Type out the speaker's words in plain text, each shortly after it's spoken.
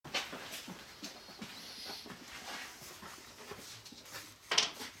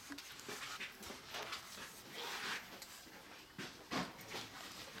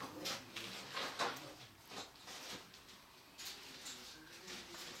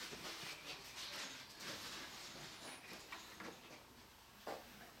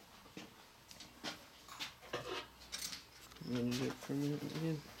minute it for a minute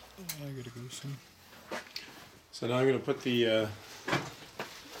again. I gotta go soon. So now I'm going to put the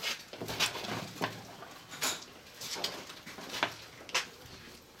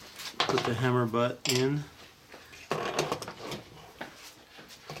hammer butt in.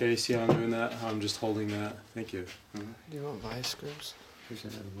 Okay, see how I'm doing that? How I'm just holding that? Thank you. Do you want vice grips? Here's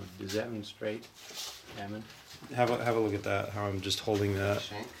another one. Is that one straight? Hammond? Have a look at that. How I'm just holding that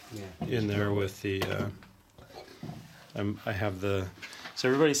in there with the. I have the. Does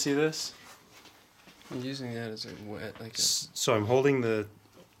everybody see this? I'm using that as a wet, like a... So I'm holding the.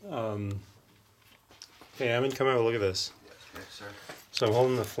 Hey, Ammon, come have a look at this. Yes, sir. So I'm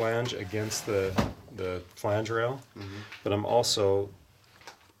holding the flange against the flange rail, but I'm also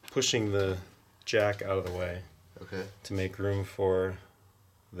pushing the jack out of the way. Okay. To make room for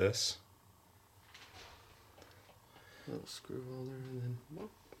this. A little screw holder and then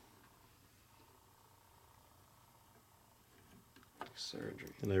whoop. Surgery.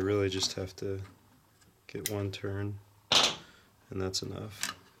 And I really just have to get one turn, and that's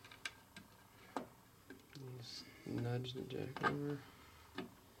enough. Just nudge the jack over.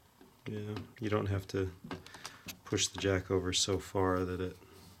 Yeah, you don't have to push the jack over so far that it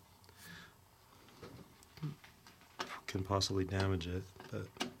can possibly damage it, but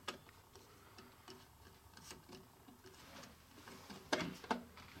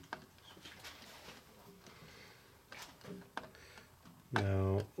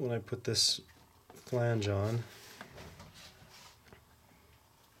now when I put this flange on,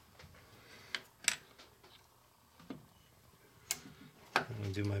 I'm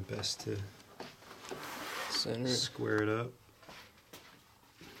going to do my best to center. Square it up.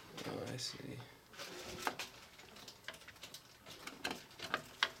 Oh, I see.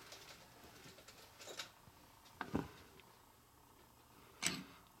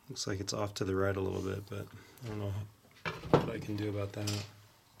 Looks like it's off to the right a little bit, but I don't know what I can do about that.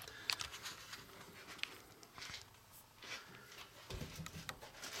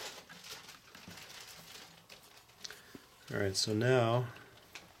 Alright, so now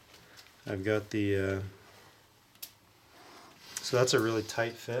I've got the, so that's a really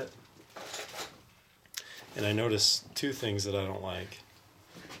tight fit. And I notice two things that I don't like,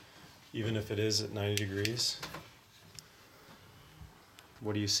 even if it is at 90 degrees.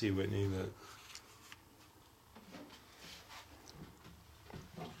 What do you see, Whitney, that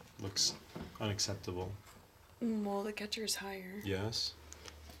looks unacceptable? Well, the catcher's higher. Yes?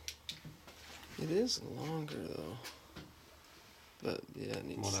 It is longer though. But yeah, it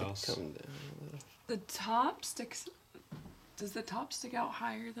needs to come down a little. The top sticks. Does the top stick out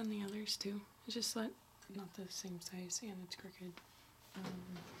higher than the others too? It's just like not the same size and it's crooked.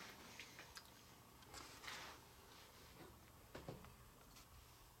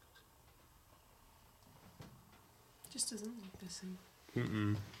 Just doesn't look the same.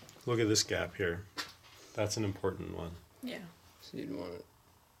 Mm-mm. Look at this gap here. That's an important one. Yeah. So you'd want it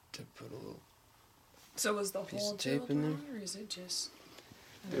to put a little. So was the piece whole of tape in wrong, there? or is it just?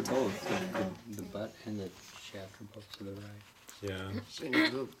 They're both. The butt and the shaft are both to the right. Yeah. So you need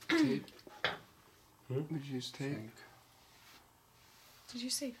a little tape. Would you use tape? Did you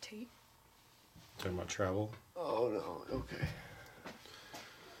say tape? Talking about travel? Oh no. Okay.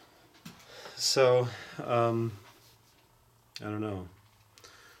 So, I don't know.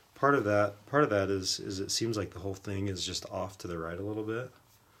 Part of that is it seems like the whole thing is just off to the right a little bit.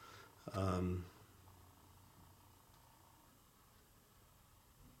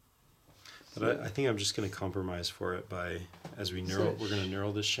 But I think I'm just going to compromise for it by, as we knurl, we're going to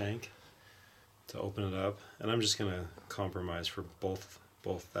knurl this shank to open it up, and I'm just going to compromise for both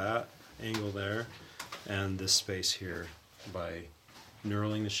that angle there and this space here by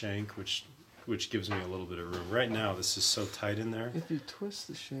knurling the shank, which gives me a little bit of room. Right now, this is so tight in there. If you twist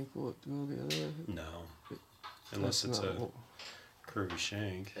the shank, will it go the other way? No, unless it's a curvy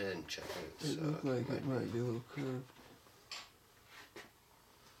shank. And check it. It looked like it might be a little curved.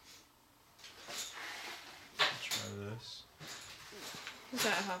 Try this. Does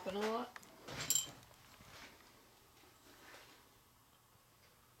that happen a lot?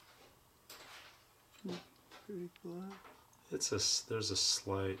 Pretty flat. There's a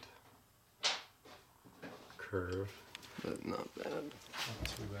slight curve. But not bad. Not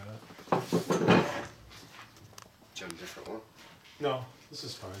too bad. Do you have a different one? No, this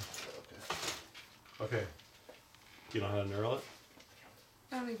is fine. Okay. Okay. Do you know how to knurl it?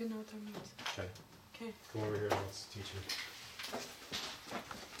 I don't even know what that means. Okay. Okay. Come over here and let's teach you.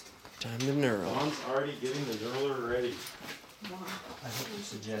 Time to knurl. Ron's already getting the knurler ready. Wow. I hope you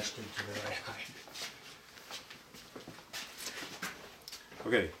suggested to the right height.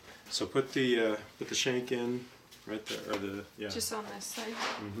 Okay, so put the shank in Right there, or the, yeah. Just on this side.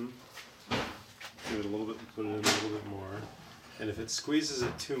 Mm-hmm. Give it a little bit, put it in a little bit more. And if it squeezes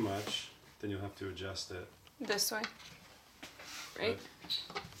it too much, then you'll have to adjust it. This way. Right?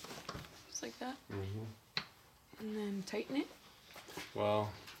 Just like that. Mm-hmm. And then tighten it. Well,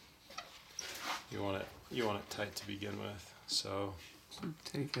 you want it tight to begin with, so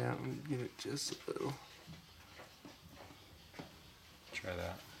take out and give it just a little. try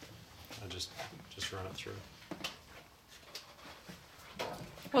that. I'll just run it through.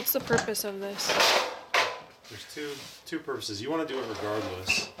 What's the purpose of this? There's two purposes. You want to do it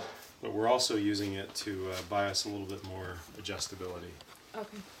regardless, but we're also using it to buy us a little bit more adjustability.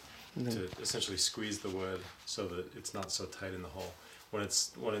 Okay. To essentially squeeze the wood so that it's not so tight in the hole. When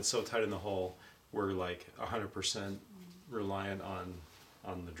it's so tight in the hole, we're like 100% reliant on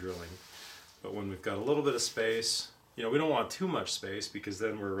the drilling. But when we've got a little bit of space, we don't want too much space because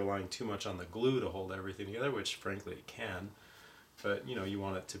then we're relying too much on the glue to hold everything together, which frankly it can. But you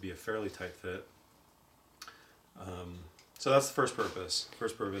want it to be a fairly tight fit. So that's the first purpose.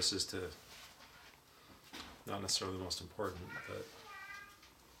 First purpose is to, not necessarily the most important, but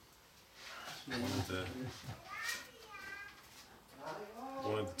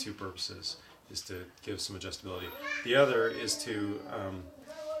one of the two purposes is to give some adjustability. The other is to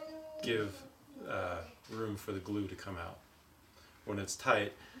give room for the glue to come out. When it's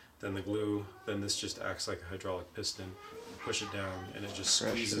tight, then this just acts like a hydraulic piston. You push it down, and it just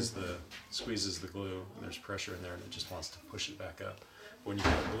squeezes the glue, and there's pressure in there, and it just wants to push it back up. When you've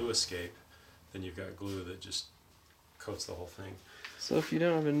got glue escape, then you've got glue that just coats the whole thing. So if you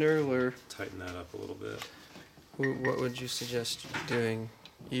don't have a knurler, Tighten that up a little bit. what would you suggest doing?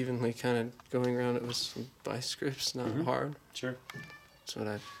 Evenly kind of going around it with some vice grips, not hard. Sure. That's what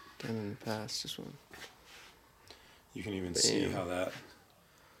I've done in the past. Just one. You can even see how that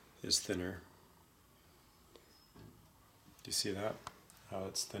is thinner. Do you see that? How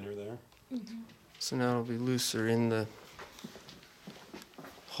it's thinner there? Mm-hmm. So now it'll be looser in the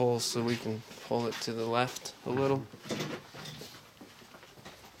hole, so we can pull it to the left a little.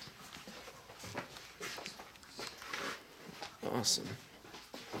 Awesome.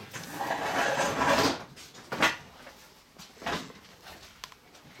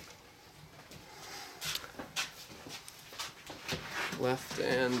 Left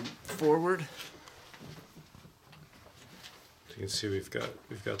and forward. So you can see we've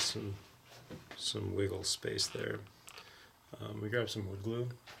got some wiggle space there. We grabbed some wood glue,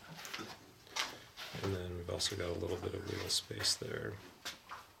 and then we've also got a little bit of wiggle space there.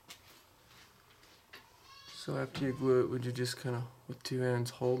 So after you glue it, would you just kind of, with two hands,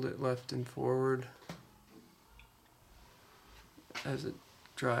 hold it left and forward as it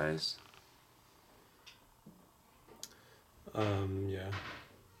dries? Yeah.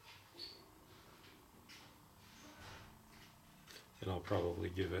 And I'll probably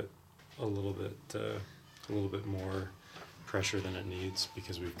give it a little bit more pressure than it needs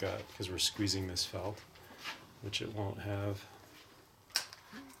because we're squeezing this felt, which it won't have.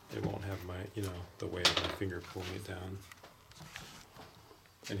 It won't have the weight of my finger pulling it down.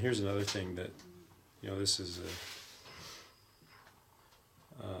 And here's another thing that, this is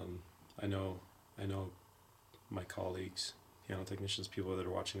I know my colleagues, piano technicians, people that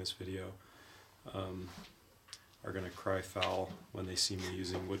are watching this video, are going to cry foul when they see me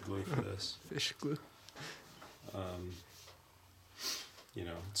using wood glue for this. Fish glue.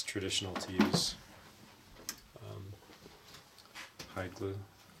 It's traditional to use hide glue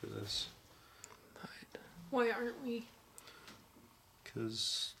for this. Why aren't we?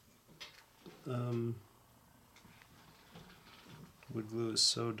 Because wood glue is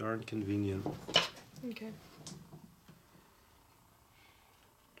so darn convenient. Okay.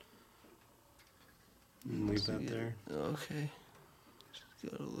 And leave that there. Okay.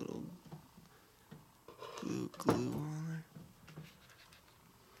 Just got a little glue on there.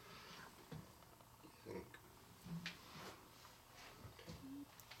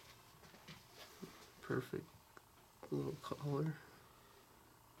 Perfect little collar.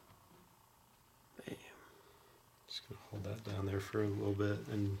 Bam. Just gonna hold that down there for a little bit,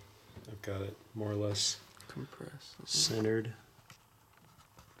 and I've got it more or less Compress. centered.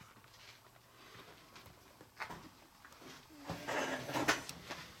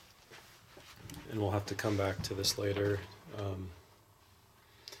 And we'll have to come back to this later.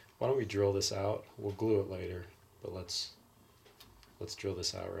 Why don't we drill this out? We'll glue it later, but let's drill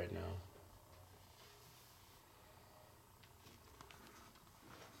this out right now.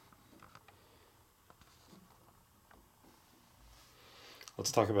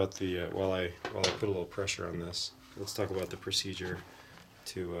 Let's talk about the while I put a little pressure on this. Let's talk about the procedure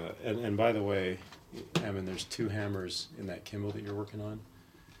to and by the way, I mean, there's 2 hammers in that Kimball that you're working on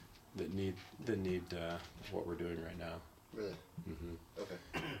that need what we're doing right now. Really? Mm-hmm. Okay.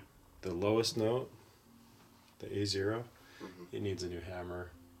 The lowest note, the A0, it needs a new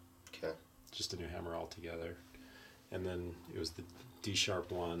hammer. Okay. Just a new hammer altogether. And then it was the D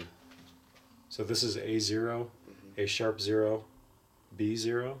sharp 1. So this is A0, A sharp 0,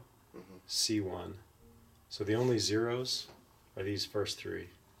 B0, C1. So the only zeros are these first 3.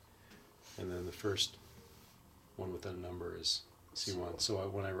 And then the first one with a number is C1. So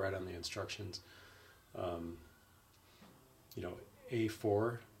when I write on the instructions,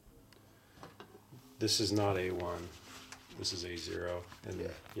 A4, this is not A1, this is A0,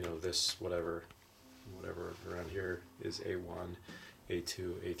 and this whatever around here is A1,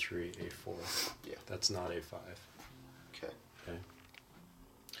 A2, A3, A4. Yeah. That's not A5. Okay. Okay.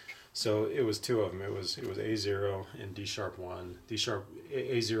 So it was 2 of them. It was A0 and D sharp 1.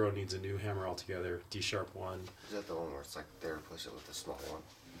 A0 needs a new hammer altogether. D sharp 1. Is that the one where it's like they replace it with a small one?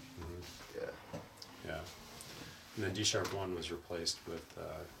 Yeah. Yeah. And then D sharp 1 was replaced with,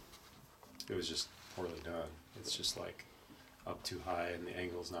 it was just poorly done. It's just like up too high and the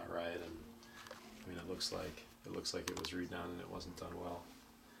angle's not right, and I mean it looks like it was redone and it wasn't done well.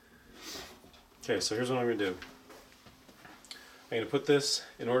 Okay, so here's what I'm gonna do. I'm gonna put this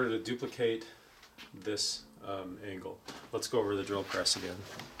in order to duplicate this angle. Let's go over the drill press again.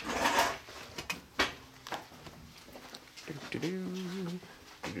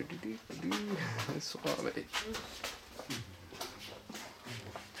 Suave.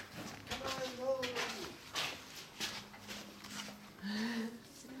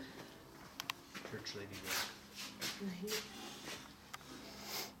 Church lady work.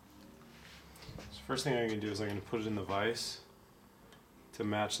 So first thing I'm gonna do is I'm gonna put it in the vise to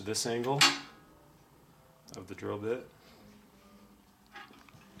match this angle of the drill bit.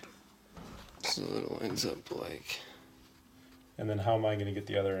 So it lines up like. And then how am I gonna get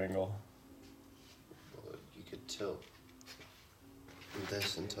the other angle? Well, you could tilt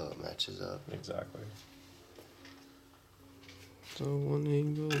this until it matches up. Exactly. So one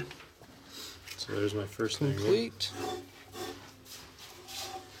angle So there's my first angle. complete.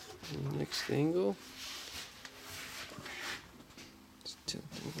 And next angle. Just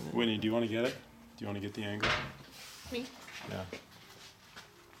tilting that. Winnie, do you want to get it? Do you want to get the angle? Me? Yeah.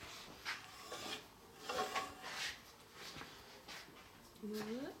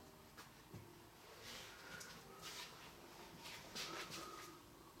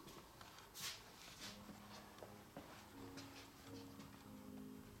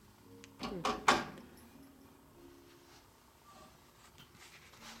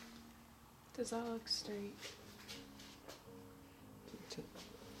 Does that look straight?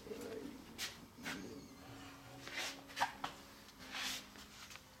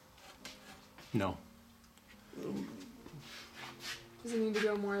 No. Does it need to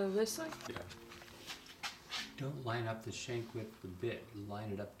go more this way? Yeah. Don't line up the shank with the bit.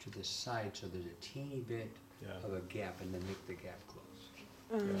 Line it up to the side so there's a teeny bit Yeah. of a gap, and then make the gap close.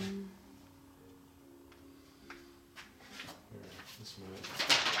 Here, this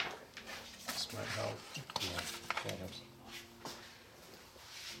might help. Yeah, that helps.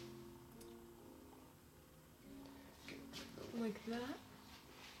 Like that?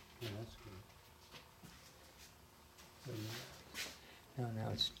 Yeah, that's good. No, now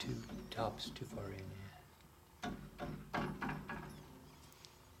it's too top's too far in.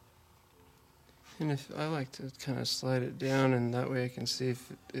 And if I like to kind of slide it down, and that way I can see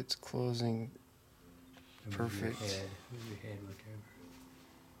if it's closing. Move Perfect. your head, whatever.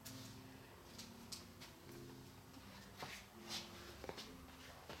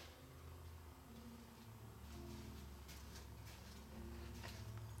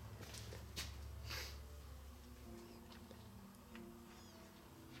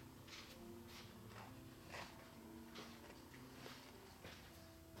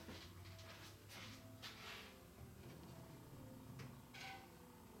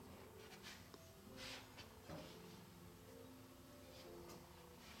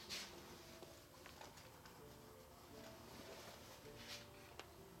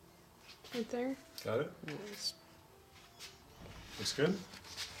 Right there? Got it? Yes. Looks good?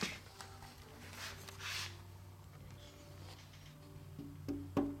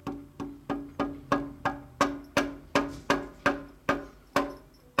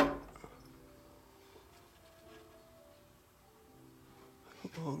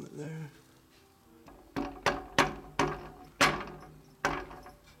 Hold it there.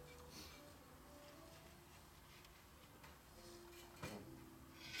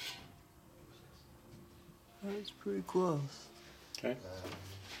 That's pretty close. Okay.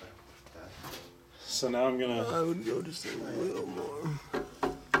 So now I'm gonna. I would go just a little more.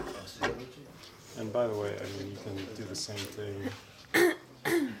 And by the way, I mean you can do the same thing. I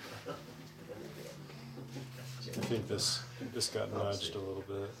think this got nudged a little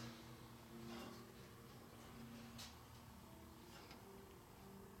bit.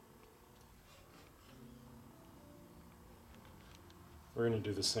 We're going to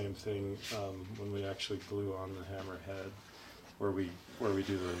do the same thing when we actually glue on the hammer head, where we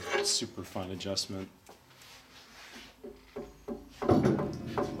do the super fine adjustment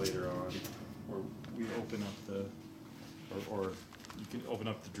later on, or we open up the, or you can open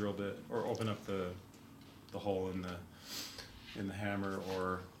up the drill bit, or open up the hole in the hammer,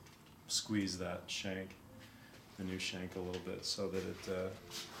 or squeeze that shank, the new shank, a little bit, so that it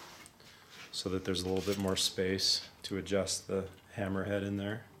so that there's a little bit more space to adjust the hammer head in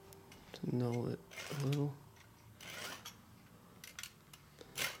there. To null it a little.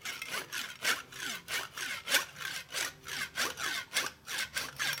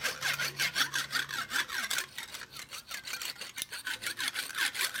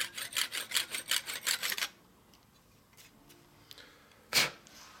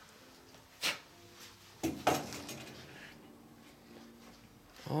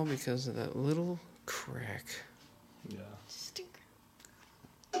 All because of that little crack. Yeah. Stinker.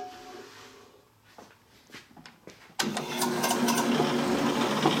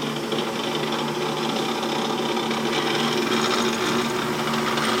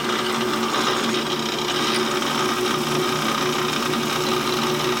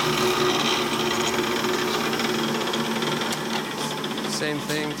 Same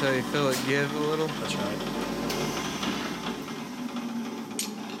thing till you feel it give a little. That's right.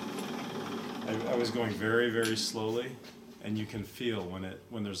 I was going very, very slowly, and you can feel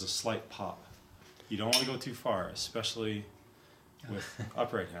when there's a slight pop. You don't want to go too far, especially with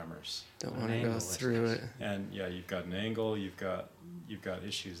upright hammers. Don't want to go through it. And yeah, you've got an angle, you've got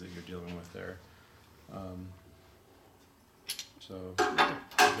issues that you're dealing with there. So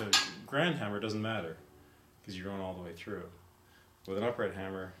the grand hammer doesn't matter because you're going all the way through. With an upright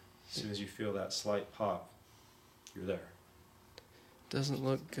hammer, as soon as you feel that slight pop, you're there. Doesn't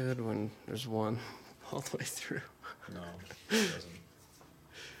look good when there's one all the way through. No, it doesn't.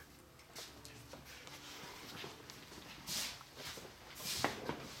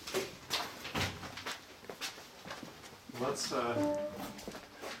 Let's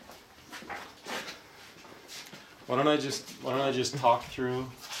why don't I just talk through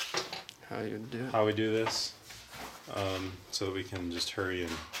How you do it. how we do this, so that we can just hurry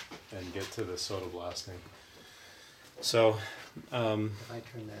and get to the soda blasting. So, If I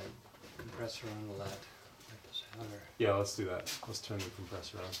turn the compressor on, will that make the sound? Or? yeah, let's do that. Let's turn the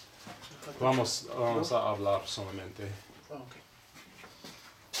compressor on. Vamos a hablar solamente.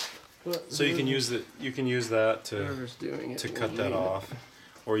 So you can use that Whoever's doing it to will cut that need it. off,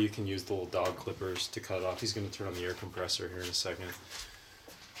 or you can use the little dog clippers to cut it off. He's going to turn on the air compressor here in a second.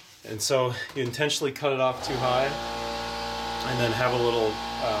 And so you intentionally cut it off too high, and then have a little,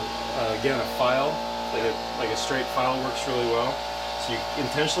 again, a file, like a straight file works really well. So you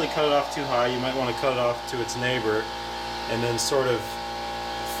intentionally cut it off too high. You might want to cut it off to its neighbor, and then sort of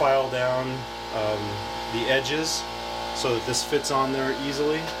file down the edges so that this fits on there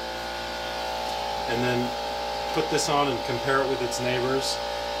easily. And then put this on and compare it with its neighbors,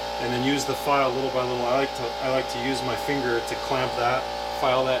 and then use the file little by little. I like to use my finger to clamp that,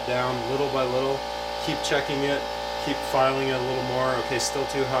 file that down little by little, keep checking it, keep filing it a little more. Okay, still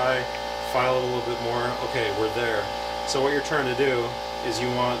too high, file it a little bit more. Okay, we're there. So what you're trying to do is you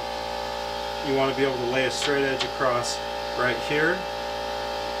want to be able to lay a straight edge across right here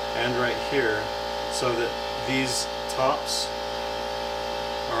and right here, so that these tops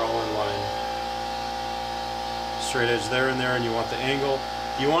are all in line. Straight edge there and there, and you want the angle.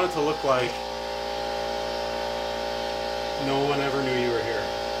 You want it to look like no one ever knew you were here.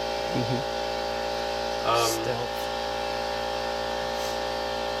 Stealth.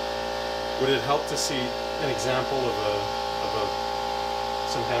 Would it help to see an example of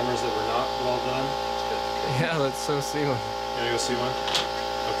some hammers that were not well done? Yeah, let's go see one. You wanna go see one?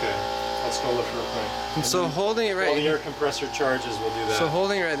 Okay, let's go look real quick. And so holding it While the right. air compressor charges, we'll do that. So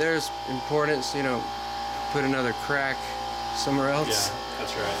holding it right there is important. So you don't put another crack somewhere else. Yeah,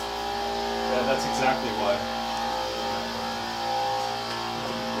 that's right. Yeah, that's exactly why.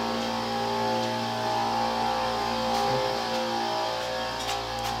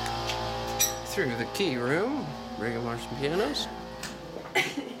 Through the key room, Brigham Martian pianos. Yeah.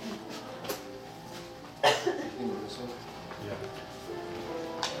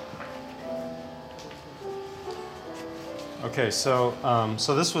 Okay, so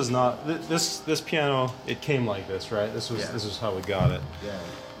so this was not this piano. It came like this, right? This was how we got it.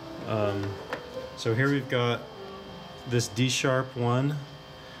 Yeah. So here we've got this D sharp one,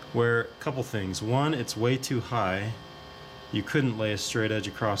 where a couple things. One, it's way too high. You couldn't lay a straight edge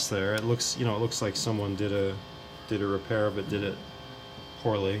across there. It looks like someone did a repair of it, did it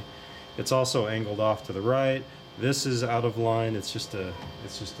poorly. It's also angled off to the right. This is out of line. It's just a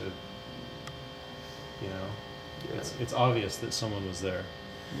it's obvious that someone was there.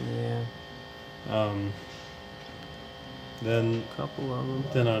 Yeah. Then A couple of them.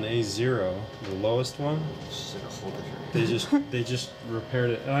 Then on A0, the lowest one, It's like a whole different. they just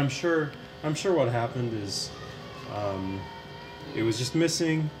repaired it, and I'm sure what happened is, it was just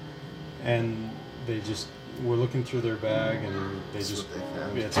missing, and they just were looking through their bag, and they That's just what they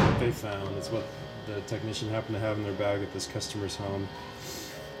found. yeah, it's what they found. It's what the technician happened to have in their bag at this customer's home,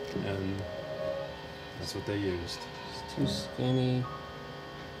 and that's what they used. It's too skinny.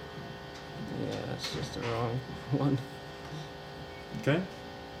 Yeah, it's just the wrong one. Okay.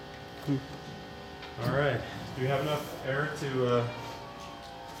 All right. Do we have enough air to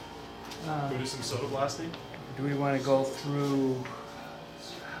do some soda blasting? Do we want to go through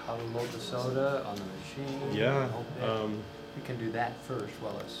how to load the soda on the machine? Yeah. We can do that first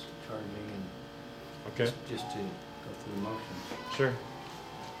while it's charging and Okay. just to go through the motions. Sure.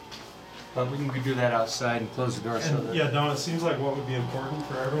 But we can do that outside and close the door so that... Yeah, Don, it seems like what would be important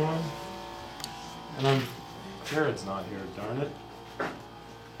for everyone. And Jared's not here, darn it.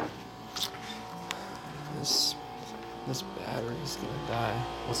 This battery's gonna die.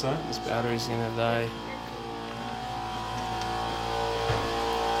 What's that? This battery's gonna die.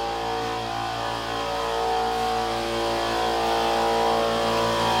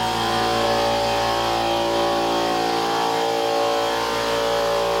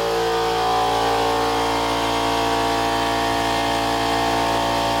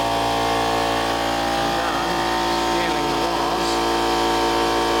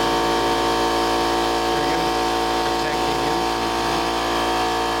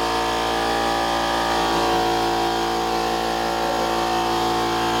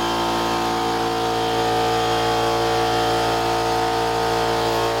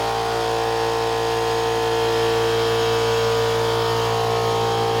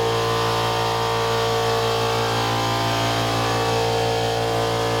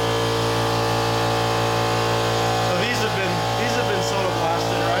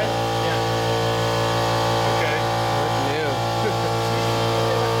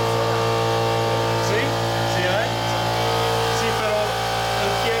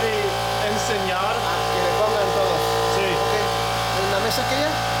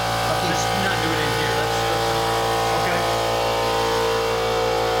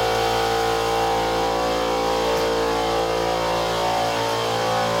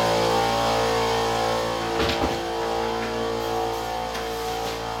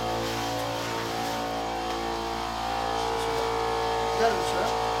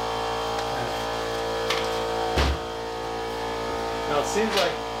 Now it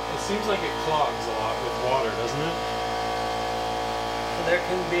seems like it clogs a lot with water, doesn't it? There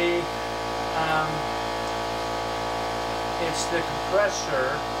can be, it's the compressor,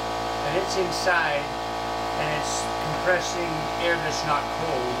 and it's inside, and it's compressing air that's not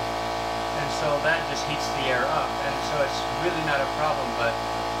cold, and so that just heats the air up, and so it's really not a problem. But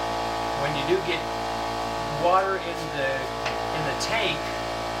when you do get water in the tank,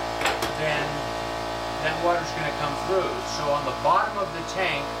 then that water's going to come through. So on the bottom of the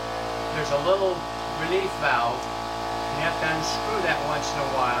tank, there's a little relief valve. You have to unscrew that once in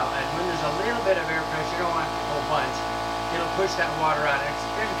a while, and when there's a little bit of air pressure, you don't want a whole bunch, it'll push that water out. It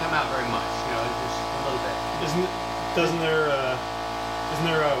doesn't come out very much, just a little bit. Isn't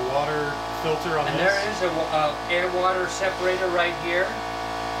there a water filter on and this? There is a air water separator right here,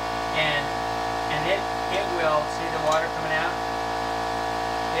 and it will, see the water coming out?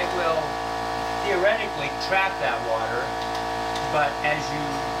 It will theoretically trap that water, but as you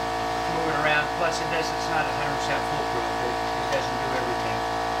move it around, plus it's not 100% foolproof. It doesn't do everything.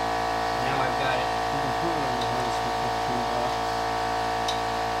 Now I've got it.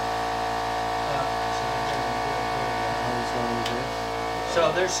 So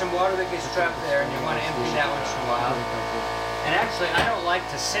there's some water that gets trapped there, and you want to empty that once in a while. And actually, I don't like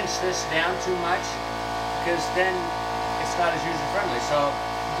to cinch this down too much, because then it's not as user-friendly. So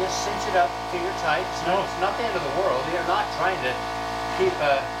just cinch it up, finger tight. It's not the end of the world. You're not trying to keep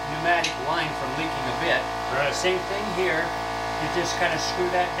a pneumatic line from leaking a bit. Right. Same thing here. You just kind of screw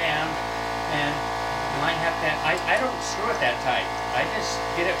that down, and you might have to. I don't screw it that tight. I just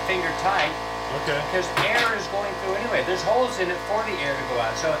get it finger tight, Okay. Because air is going through anyway. There's holes in it for the air to go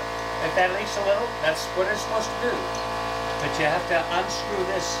out. So if that leaks a little, that's what it's supposed to do. But you have to unscrew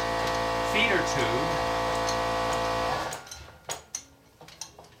this feeder tube.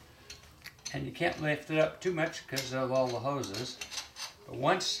 And you can't lift it up too much because of all the hoses. But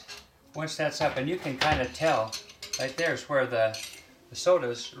once that's up, and you can kind of tell, right there's where the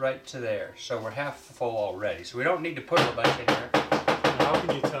soda's right to there. So we're half full already. So we don't need to put a bunch in here. Now, how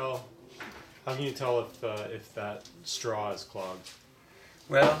can you tell? How can you tell if that straw is clogged?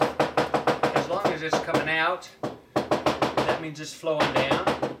 Well, as long as it's coming out, that means it's flowing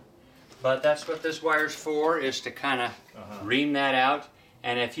down. But that's what this wire's for, is to kind of ream that out.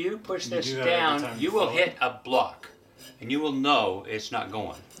 And if you push this down, you will hit a block, and you will know it's not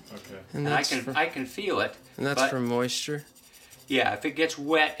going. Okay. And I can feel it. And that's from moisture? Yeah, if it gets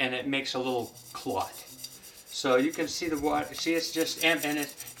wet and it makes a little clot. So you can see the water. See, it's just and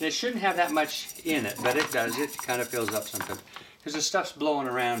it shouldn't have that much in it, but it does. It kind of fills up sometimes because the stuff's blowing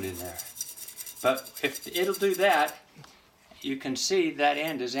around in there. But if it'll do that, you can see that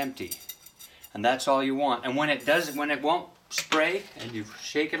end is empty, and that's all you want. And when it does, when it won't spray, and you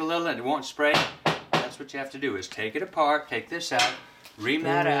shake it a little and it won't spray, that's what you have to do: is take it apart, take this out, ream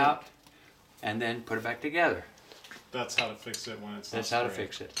that out, and then put it back together. That's how to fix it when it's. That's how to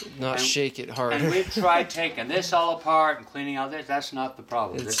fix it. Not shake it harder. And we've tried taking this all apart and cleaning out this. That's not the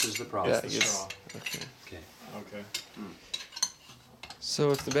problem. This is the problem. Yeah, okay. Okay.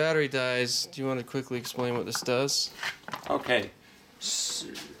 So if the battery dies, do you want to quickly explain what this does? Okay.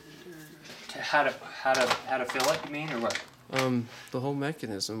 How to fill it? You mean, or what? The whole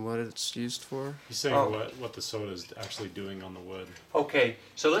mechanism, what it's used for. He's saying what the soda is actually doing on the wood. Okay,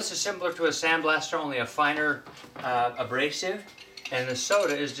 so this is similar to a sandblaster, only a finer abrasive, and the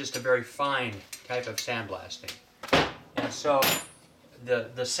soda is just a very fine type of sandblasting. And so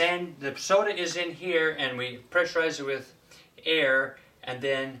the soda is in here, and we pressurize it with air, and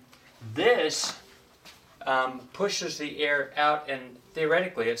then this pushes the air out, and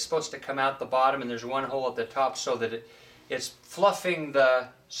theoretically it's supposed to come out the bottom, and there's one hole at the top so that it's fluffing the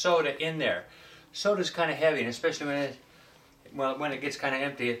soda in there. Soda's kind of heavy, and especially when it gets kind of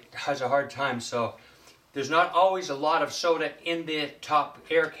empty, it has a hard time. So there's not always a lot of soda in the top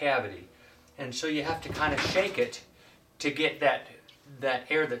air cavity, and so you have to kind of shake it to get that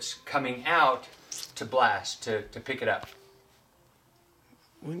air that's coming out to blast, to pick it up.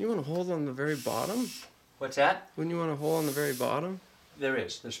 Wouldn't you want to hold on the very bottom? What's that? Wouldn't you want to hold on the very bottom?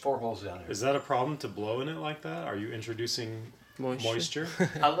 There's 4 holes down there. Is that a problem to blow in it like that? Are you introducing moisture?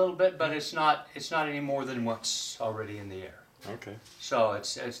 A little bit, but it's not any more than what's already in the air. Okay. So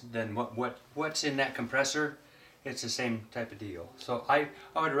it's then what's in that compressor, it's the same type of deal. So I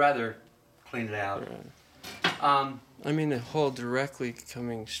would rather clean it out. Right. I mean, a hole directly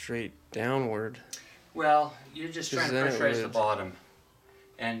coming straight downward. Well, you're just trying to pressurize the bottom,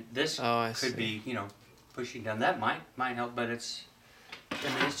 and this could be, pushing down. That might help, but it's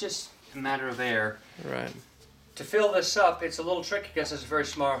just a matter of air. Right. To fill this up, it's a little tricky because it's a very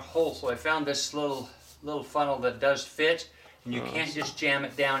small hole. So I found this little funnel that does fit, and you can't just jam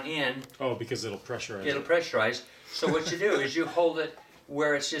it down in. Oh, because it'll pressurize. It'll pressurize. So what you do is you hold it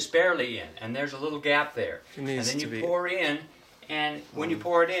where it's just barely in, and there's a little gap there. And then you pour in, and when you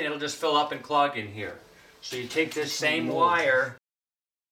pour it in, it'll just fill up and clog in here. So you take this same wire